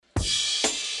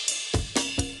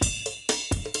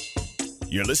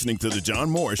You're listening to The John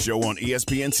Morris Show on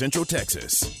ESPN Central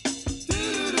Texas.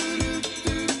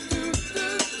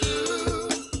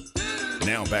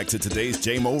 Now back to today's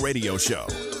JMO Radio Show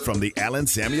from the Allen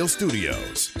Samuel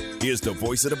Studios. Here's the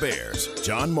voice of the Bears,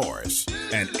 John Morris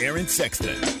and Aaron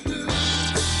Sexton.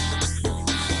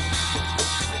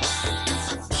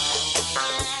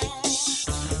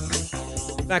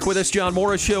 Back with us, John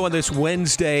Morris Show on this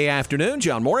Wednesday afternoon.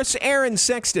 John Morris, Aaron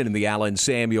Sexton in the Allen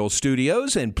Samuel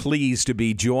Studios, and pleased to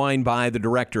be joined by the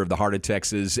director of the Heart of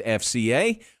Texas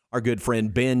FCA. Our good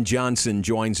friend Ben Johnson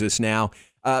joins us now.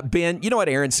 Ben, you know what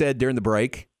Aaron said during the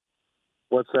break?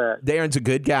 What's that? Aaron's a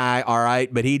good guy, all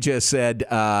right, but he just said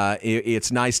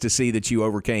it's nice to see that you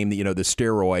overcame the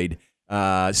steroid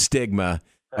stigma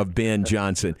of Ben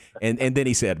Johnson. And then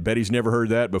he said, bet he's never heard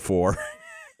that before.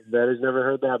 Bet he's never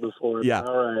heard that before. Yeah.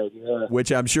 All right. Yeah. Which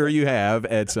I'm sure you have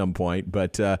at some point.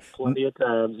 But plenty of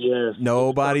times, yes.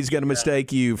 Nobody's going to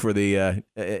mistake you for the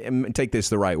take this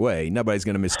the right way. Nobody's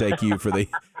going to mistake you for the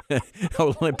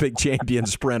Olympic champion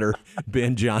sprinter,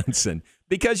 Ben Johnson.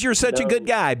 Because you're such a good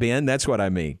guy, Ben. That's what I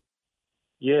mean.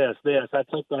 Yes. I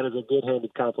take that as a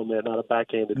good-handed compliment, not a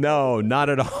backhanded No, compliment. not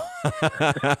at all.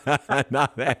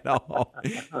 Not at all.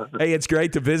 Hey, it's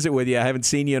great to visit with you. I haven't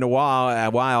seen you in a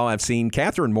while. I've seen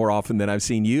Catherine more often than I've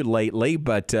seen you lately,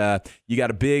 but you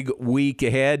got a big week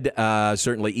ahead,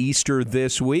 certainly Easter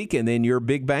this week, and then your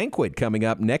big banquet coming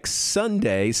up next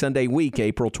Sunday week,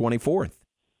 April 24th.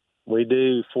 We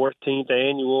do, 14th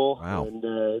annual, Wow. and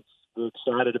we're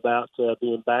excited about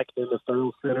being back in the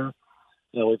Ferrell Center.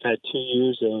 We've had 2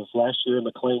 years of last year in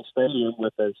McLean Stadium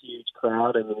with a huge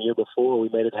crowd, and the year before we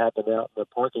made it happen out in the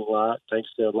parking lot thanks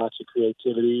to lots of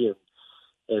creativity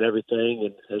and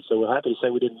everything. And so we're happy to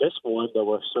say we didn't miss one, but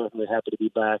we're certainly happy to be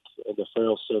back in the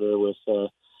Ferrell Center with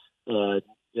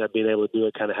being able to do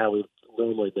it kind of how we've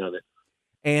normally done it.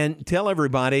 And tell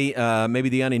everybody, maybe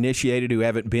the uninitiated who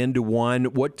haven't been to one,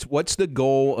 what's the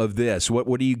goal of this? What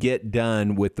do you get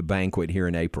done with the banquet here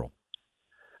in April?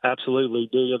 Absolutely,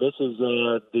 do. This is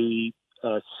the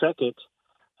second,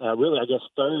 really, I guess,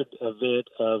 third event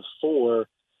of 4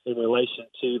 in relation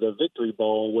to the Victory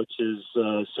Bowl, which is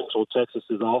Central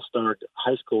Texas's all-star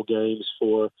high school games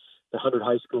for the 100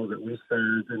 high schools that we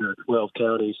serve in our 12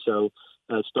 counties. So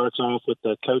it starts off with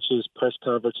the coaches' press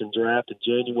conference and draft in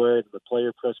January, and the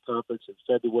player press conference in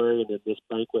February, and then this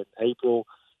banquet in April,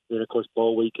 and then, of course,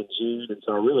 Bowl week in June. And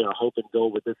so really our hope and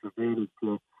goal with this event is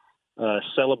to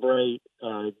celebrate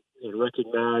and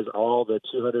recognize all the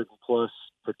 200-plus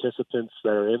participants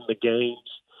that are in the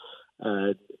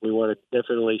games. We want to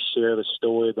definitely share the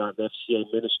story about the FCA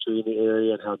ministry in the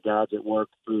area and how God's at work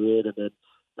through it. And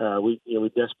then we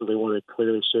desperately want to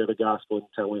clearly share the gospel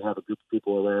until we have a group of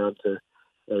people around to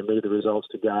lead the results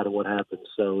to God and what happens.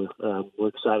 So we're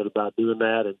excited about doing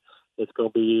that, and it's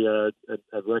going to be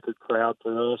a record crowd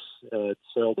for us. It's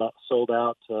sold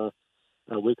out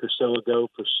a week or so ago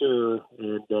for sure,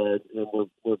 and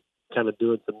we're kind of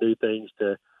doing some new things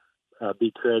to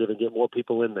be creative and get more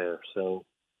people in there. So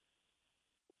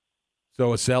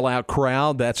a sellout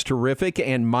crowd, that's terrific.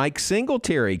 And Mike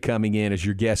Singletary coming in as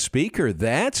your guest speaker.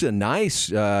 That's a nice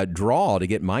draw to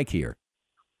get Mike here.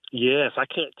 Yes, I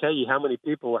can't tell you how many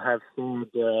people have said,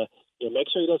 make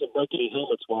sure he doesn't break any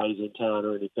helmets while he's in town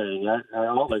or anything.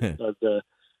 All the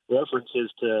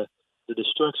references to the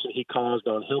destruction he caused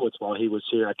on helmets while he was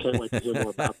here. I can't wait to hear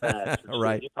more about that.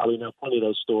 Right. You probably know plenty of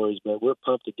those stories, but we're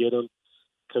pumped to get them.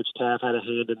 Coach Taft had a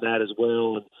hand in that as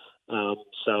well, and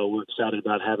so we're excited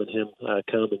about having him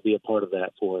come and be a part of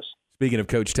that for us. Speaking of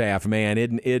Coach Taft, man,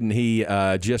 isn't he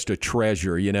just a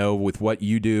treasure, with what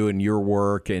you do and your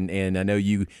work, and I know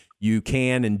you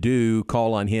can and do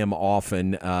call on him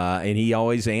often, and he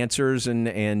always answers and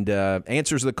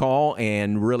answers the call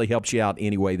and really helps you out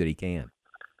any way that he can.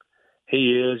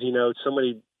 He is, so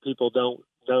many people don't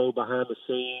know behind the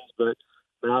scenes, but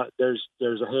now there's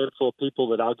a handful of people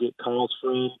that I'll get calls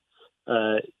from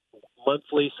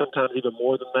monthly, sometimes even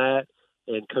more than that.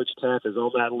 And Coach Taft is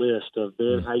on that list of,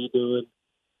 Ben, how you doing?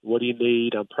 What do you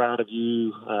need? I'm proud of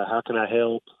you. How can I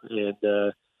help? And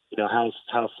how's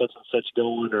such and such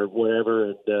going or whatever.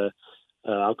 And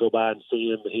I'll go by and see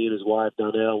him. He and his wife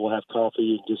Donnell will have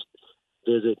coffee and just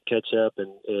visit, catch up,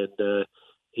 and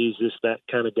he's just that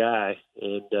kind of guy,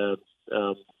 and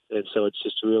so it's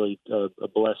just really a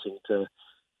blessing to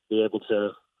be able to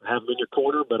have him in your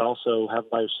corner, but also have him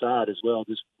by your side as well,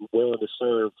 just willing to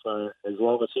serve as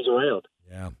long as he's around.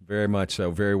 Yeah, very much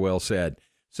so. Very well said.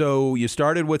 So you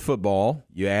started with football.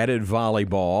 You added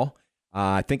volleyball.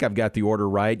 I think I've got the order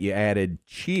right. You added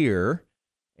cheer,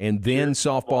 and then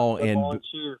softball and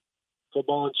cheer.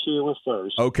 Football and cheer were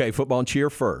first. Okay, football and cheer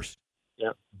first.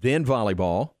 Yep. Then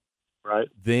volleyball. Right.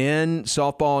 then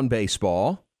softball and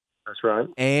baseball. That's right.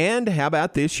 And how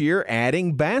about this year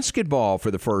adding basketball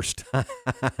for the first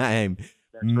time?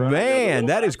 That's right. Man,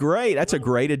 that is great. That's a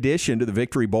great addition to the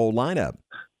Victory Bowl lineup.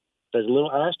 There's a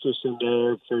little asterisk in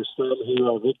there for some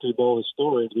who are Victory Bowl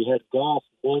historians. We had golf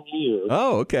 1 year.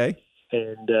 Oh, okay.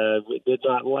 And it did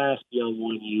not last beyond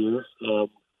 1 year.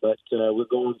 But we're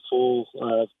going full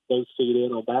both feet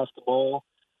in on basketball,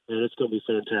 and it's going to be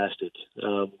fantastic.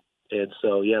 And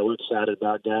so, yeah, we're excited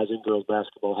about guys and girls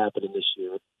basketball happening this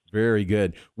year. Very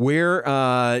good. Where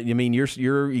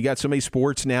you got so many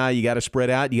sports now. You got to spread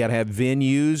out. You got to have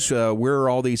venues. Where are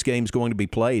all these games going to be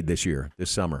played this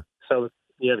summer? So,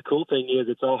 yeah, the cool thing is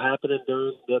it's all happening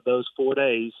during those 4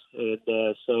 days, and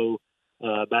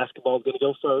basketball is going to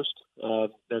go first.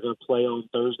 They're going to play on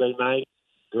Thursday night.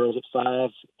 Girls at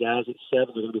 5, guys at 7.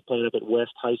 They're going to be playing up at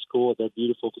West High School at their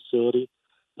beautiful facility.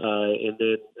 And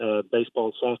then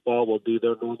baseball and softball will do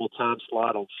their normal time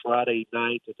slot on Friday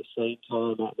night at the same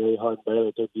time at Mary Hardin Baylor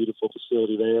at their beautiful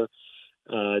facility there.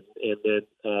 And then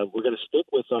we're going to stick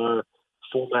with our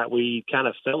format we kind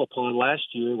of fell upon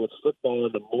last year with football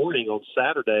in the morning on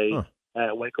Saturday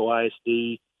at Waco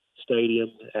ISD Stadium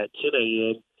at 10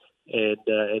 a.m. And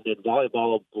then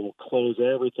volleyball will close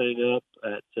everything up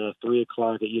at 3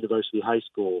 o'clock at University High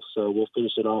School. So we'll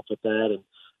finish it off with that.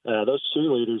 And those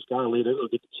cheerleaders, golly, they're going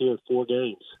to get to cheer 4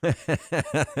 games.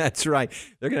 That's right.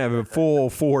 They're going to have a full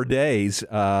 4 days.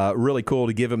 Really cool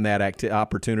to give them that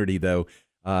opportunity, though,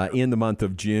 in the month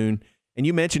of June. And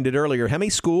you mentioned it earlier. How many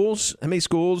schools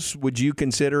would you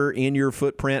consider in your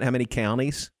footprint? How many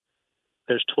counties?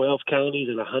 There's 12 counties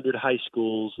and 100 high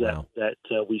schools that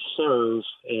we serve,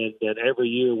 and every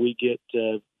year we get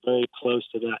very close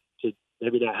to that, to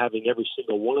maybe not having every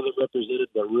single one of them represented,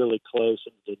 but really close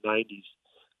into the 90s.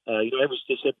 Because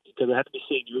they have to be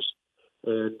seniors,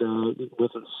 and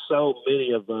with so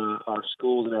many of our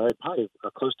schools in LA, probably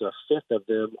close to a fifth of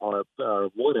them are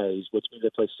 1As, which means they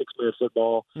play 6-man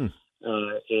football, and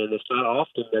it's not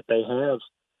often that they have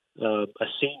a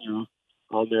senior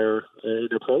on in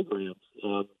their program.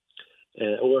 Or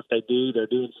if they do, they're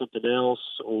doing something else,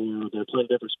 or they're playing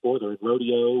a different sport. They're in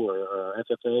rodeo or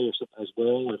FFA or something as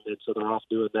well, and so they're off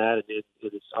doing that. And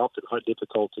it's often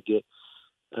difficult to get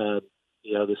the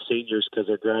seniors because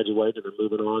they're graduating and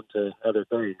moving on to other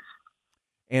things.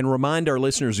 And remind our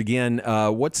listeners again,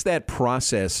 what's that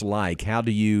process like? How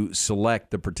do you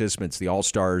select the participants, the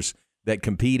All-Stars that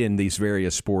compete in these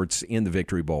various sports in the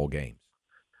Victory Bowl games?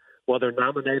 Well, they're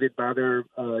nominated by their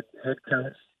head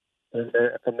coach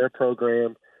from their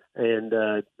program, and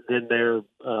then they're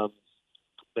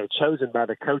chosen by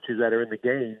the coaches that are in the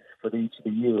games for each of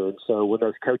the year. And so when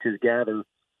those coaches gather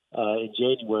in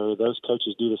January, those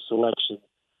coaches do the selection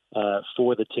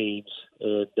for the teams,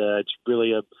 and it's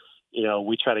really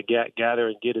we try to gather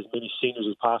and get as many seniors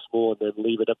as possible, and then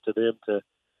leave it up to them to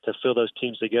fill those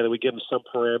teams together. We give them some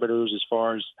parameters as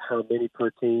far as how many per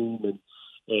team and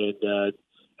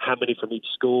how many from each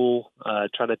school.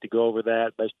 Try not to go over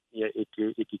that, if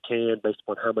you can, based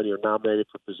upon how many are nominated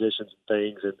for positions and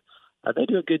things. And they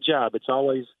do a good job. It's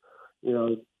always,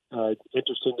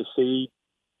 interesting to see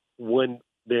when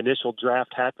the initial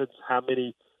draft happens, how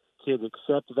many kids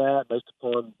accept that based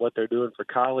upon what they're doing for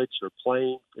college or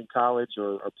playing in college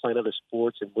or playing other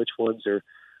sports, and which ones are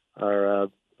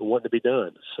wanting to be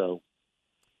done. So.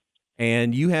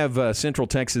 And you have Central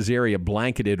Texas area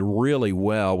blanketed really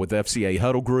well with FCA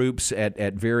huddle groups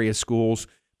at various schools.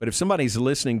 But if somebody's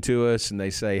listening to us and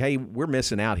they say, hey, we're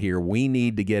missing out here, we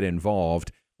need to get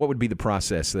involved, what would be the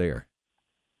process there?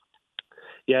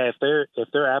 Yeah, if they're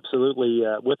absolutely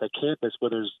with a campus where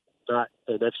there's not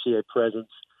an FCA presence,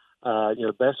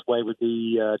 best way would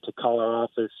be to call our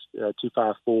office,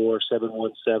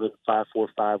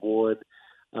 254-717-5451.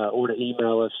 Or to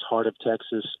email us,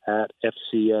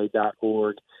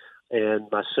 heartoftexas@fca.org.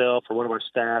 And myself or one of our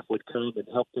staff would come and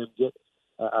help them get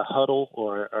a huddle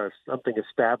or something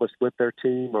established with their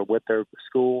team or with their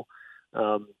school.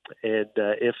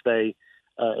 If they're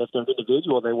an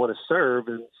individual and they want to serve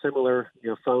in similar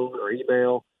phone or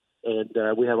email, and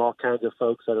we have all kinds of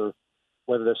folks that are,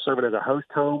 whether they're serving as a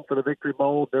host home for the Victory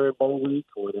Bowl during Bowl week,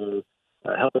 or they're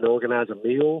helping to organize a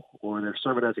meal, or they're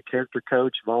serving as a character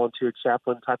coach, volunteer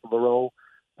chaplain type of a role.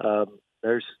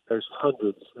 There's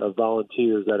hundreds of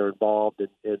volunteers that are involved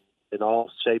in all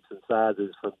shapes and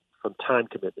sizes from time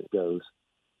commitment goes.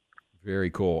 Very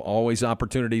cool. Always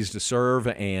opportunities to serve,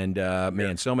 and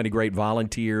so many great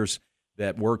volunteers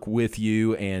that work with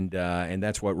you, and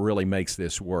that's what really makes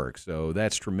this work. So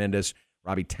that's tremendous.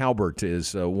 Robbie Talbert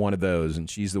is one of those, and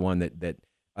she's the one that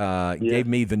gave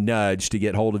me the nudge to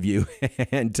get hold of you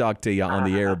and talk to you on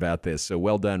the air about this. So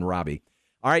well done, Robbie.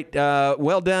 All right.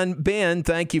 Well done, Ben.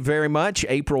 Thank you very much.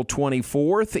 April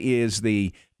 24th is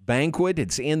the banquet.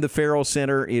 It's in the Farrell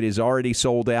Center. It is already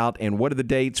sold out. And what are the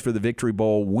dates for the Victory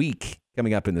Bowl week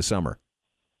coming up in the summer?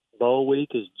 Bowl week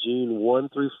is June 1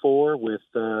 through 4 with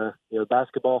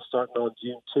basketball starting on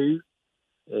June 2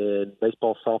 and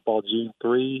baseball, softball June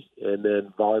 3, and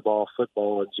then volleyball,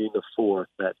 football on June the 4th.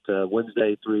 That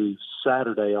Wednesday through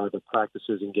Saturday are the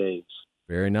practices and games.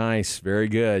 Very nice. Very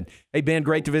good. Hey, Ben,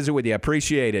 great to visit with you. I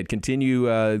appreciate it. Continue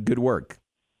good work.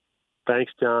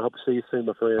 Thanks, John. Hope to see you soon,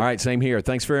 my friend. All right, same here.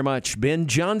 Thanks very much. Ben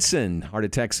Johnson, Heart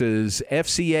of Texas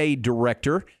FCA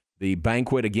Director. The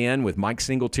banquet, again, with Mike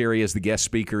Singletary as the guest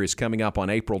speaker, is coming up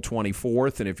on April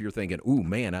 24th. And if you're thinking, ooh,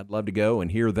 man, I'd love to go and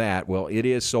hear that, well, it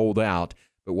is sold out.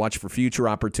 But watch for future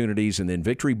opportunities. And then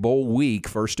Victory Bowl week,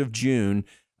 1st of June,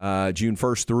 June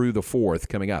 1st through the 4th,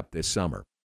 coming up this summer.